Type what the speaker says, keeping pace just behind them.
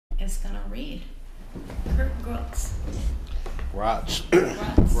is going to read. Kurt Grotz. Grotz.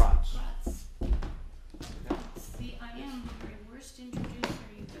 Grotz. See, I am the very worst introducer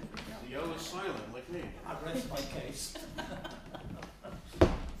you've ever dealt with. The O is silent, like me. I rest my case.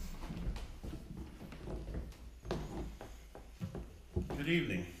 Good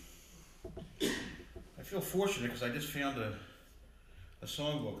evening. I feel fortunate because I just found a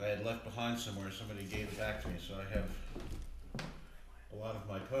songbook I had left behind somewhere. Somebody gave it back to me, so I have a lot of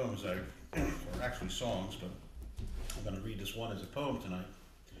my poems, or actually songs, but I'm going to read this one as a poem tonight.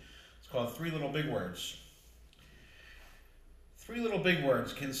 It's called Three Little Big Words. Three little big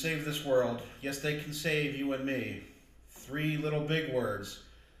words can save this world. Yes, they can save you and me. Three little big words.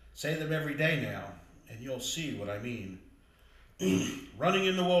 Say them every day now, and you'll see what I mean. Running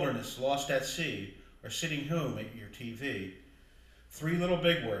in the wilderness, lost at sea, or sitting home at your TV. Three little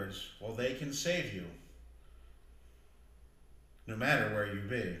big words, well, they can save you, no matter where you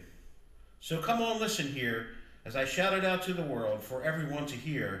be. So come on, listen here, as I shout it out to the world for everyone to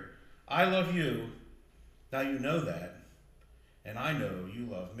hear. I love you, now you know that, and I know you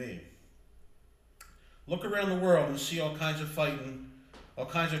love me. Look around the world and see all kinds of fighting, all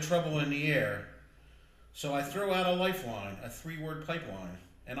kinds of trouble in the air. So I throw out a lifeline, a three-word pipeline,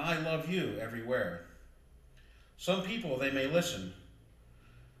 and I love you everywhere. Some people, they may listen.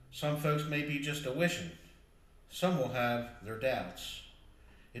 Some folks may be just a wishing. Some will have their doubts.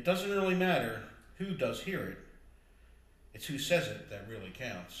 It doesn't really matter who does hear it. It's who says it that really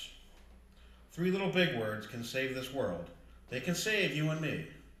counts. Three little big words can save this world. They can save you and me.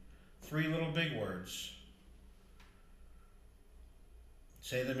 Three little big words.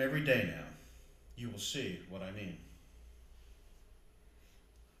 Say them every day now. You will see what I mean.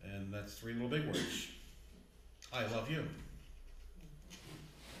 And that's three little big words. I love you.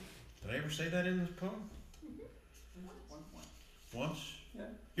 Did I ever say that in this poem? Once? Yeah.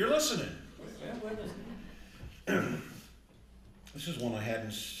 You're listening. Yeah, we're listening. This is one I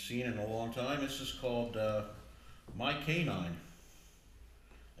hadn't seen in a long time. This is called My Canine.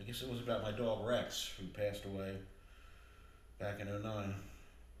 I guess it was about my dog Rex, who passed away back in '09.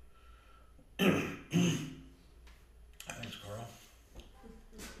 Thanks, Carl.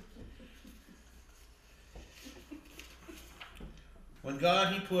 When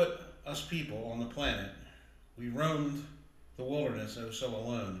God, He put us people on the planet, we roamed the wilderness oh so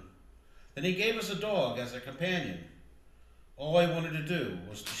alone. Then He gave us a dog as a companion. All I wanted to do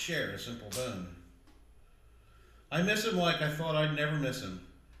was to share a simple bone. I miss him like I thought I'd never miss him.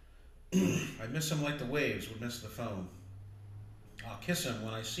 I miss him like the waves would miss the foam. I'll kiss him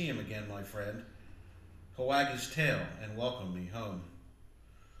when I see him again, my friend. He'll wag his tail and welcome me home.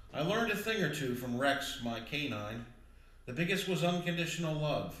 I learned a thing or two from Rex, my canine. The biggest was unconditional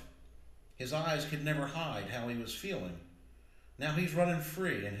love. His eyes could never hide how he was feeling. Now he's running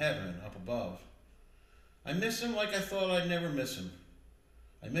free in heaven up above. I miss him like I thought I'd never miss him.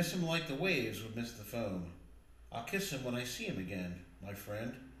 I miss him like the waves would miss the foam. I'll kiss him when I see him again, my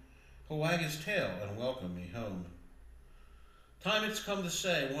friend. He'll wag his tail and welcome me home. Time it's come to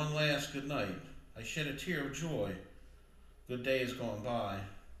say one last good night. I shed a tear of joy. Good day has gone by.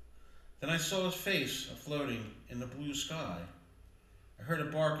 Then I saw his face a-floating in the blue sky. I heard a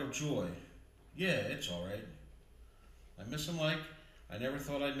bark of joy. Yeah, it's all right. I miss him like I never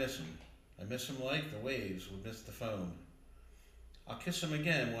thought I'd miss him. I miss him like the waves would miss the foam. I'll kiss him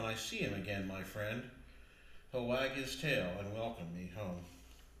again when I see him again, my friend. He'll wag his tail and welcome me home.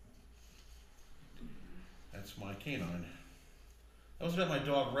 That's my canine. That was about my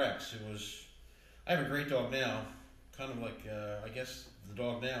dog Rex, who was... I have a great dog now. Kind of like, I guess the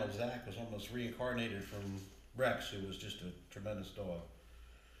dog now, Zach, was almost reincarnated from Rex, who was just a tremendous dog.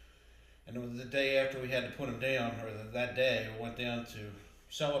 And it was the day after we had to put him down, or that day, we went down to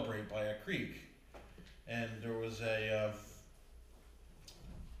celebrate by a creek. And there was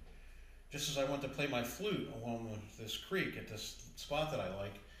just as I went to play my flute along this creek at this spot that I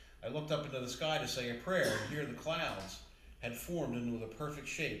like, I looked up into the sky to say a prayer, and here the clouds had formed into the perfect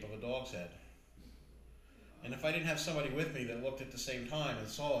shape of a dog's head. And if I didn't have somebody with me that looked at the same time and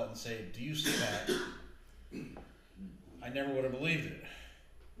saw it and said, do you see that? I never would have believed it.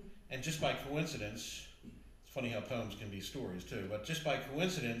 And just by coincidence, it's funny how poems can be stories too, but just by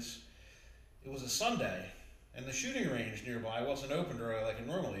coincidence, it was a Sunday, and the shooting range nearby wasn't opened early like it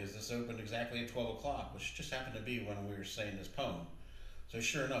normally is. This opened exactly at 12 o'clock, which just happened to be when we were saying this poem. So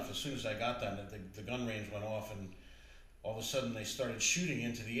sure enough, as soon as I got done, the gun range went off, and all of a sudden they started shooting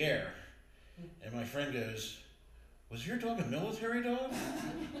into the air. And my friend goes, was your dog a military dog?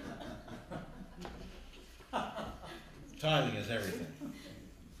 Timing is everything.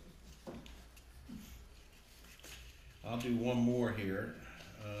 I'll do one more here.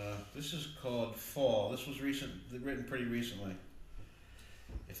 This is called Fall. This was written pretty recently.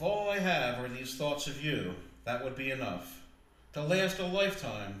 If all I have are these thoughts of you, that would be enough to last a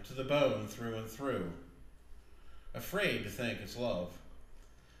lifetime to the bone through and through. Afraid to think it's love.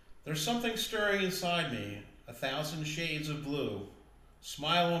 There's something stirring inside me, 1,000 shades of blue.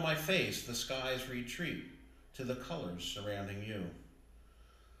 Smile on my face, the skies retreat to the colors surrounding you.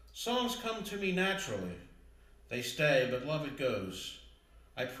 Songs come to me naturally. They stay, but love it goes.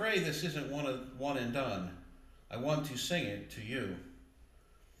 I pray this isn't one and done. I want to sing it to you.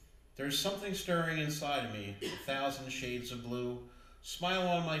 There's something stirring inside me, 1,000 shades of blue. Smile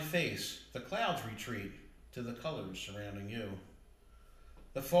on my face, the clouds retreat to the colors surrounding you.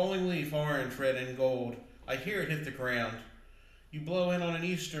 The falling leaf, orange, red, and gold, I hear it hit the ground. You blow in on an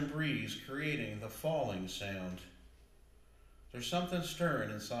eastern breeze, creating the falling sound. There's something stirring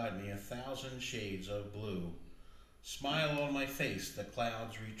inside me, 1,000 shades of blue. Smile on my face, the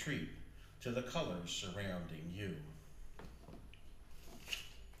clouds retreat to the colors surrounding you.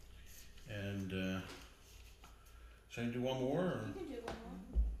 And, should I do one more? Or? You can do one more.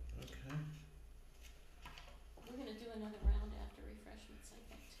 Okay. We're going to do another round after refreshments, I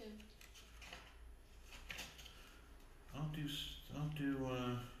think, too.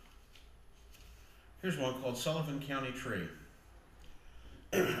 Here's one called Sullivan County Tree.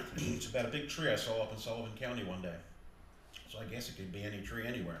 It's about a big tree I saw up in Sullivan County one day. So I guess it could be any tree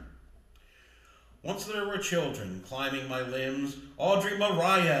anywhere. Once there were children climbing my limbs, Audrey,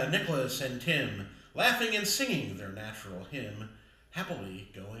 Mariah, Nicholas, and Tim, laughing and singing their natural hymn, happily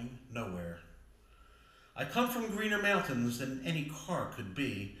going nowhere. I come from greener mountains than any car could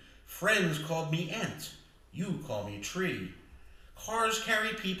be. Friends called me ant, you call me tree. Cars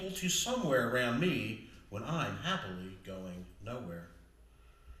carry people to somewhere around me when I'm happily going nowhere.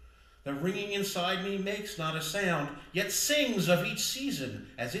 The ringing inside me makes not a sound, yet sings of each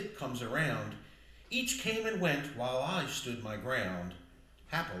season as it comes around. Each came and went while I stood my ground,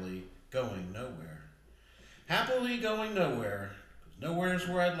 happily going nowhere. Happily going nowhere, 'cause nowhere's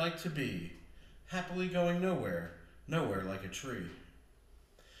where I'd like to be. Happily going nowhere, nowhere like a tree.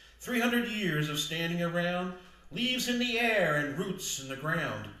 300 years of standing around, leaves in the air and roots in the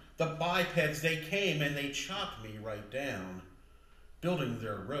ground. The bipeds, they came and they chopped me right down, building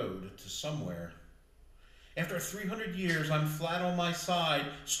their road to somewhere. After 300 years, I'm flat on my side,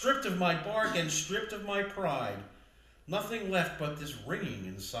 stripped of my bark and stripped of my pride. Nothing left but this ringing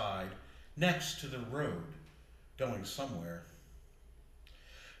inside, next to the road, going somewhere.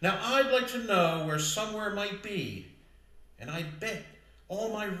 Now I'd like to know where somewhere might be, and I'd bet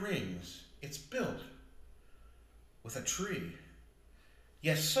all my rings it's built with a tree.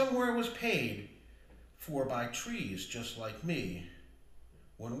 Yes, somewhere was paid for by trees just like me,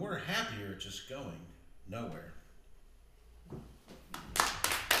 when we're happier just going nowhere.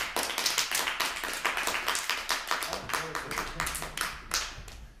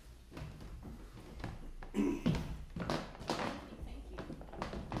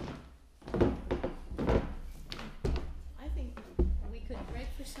 I think we could break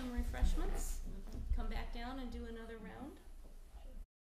for some refreshments, come back down and do another round.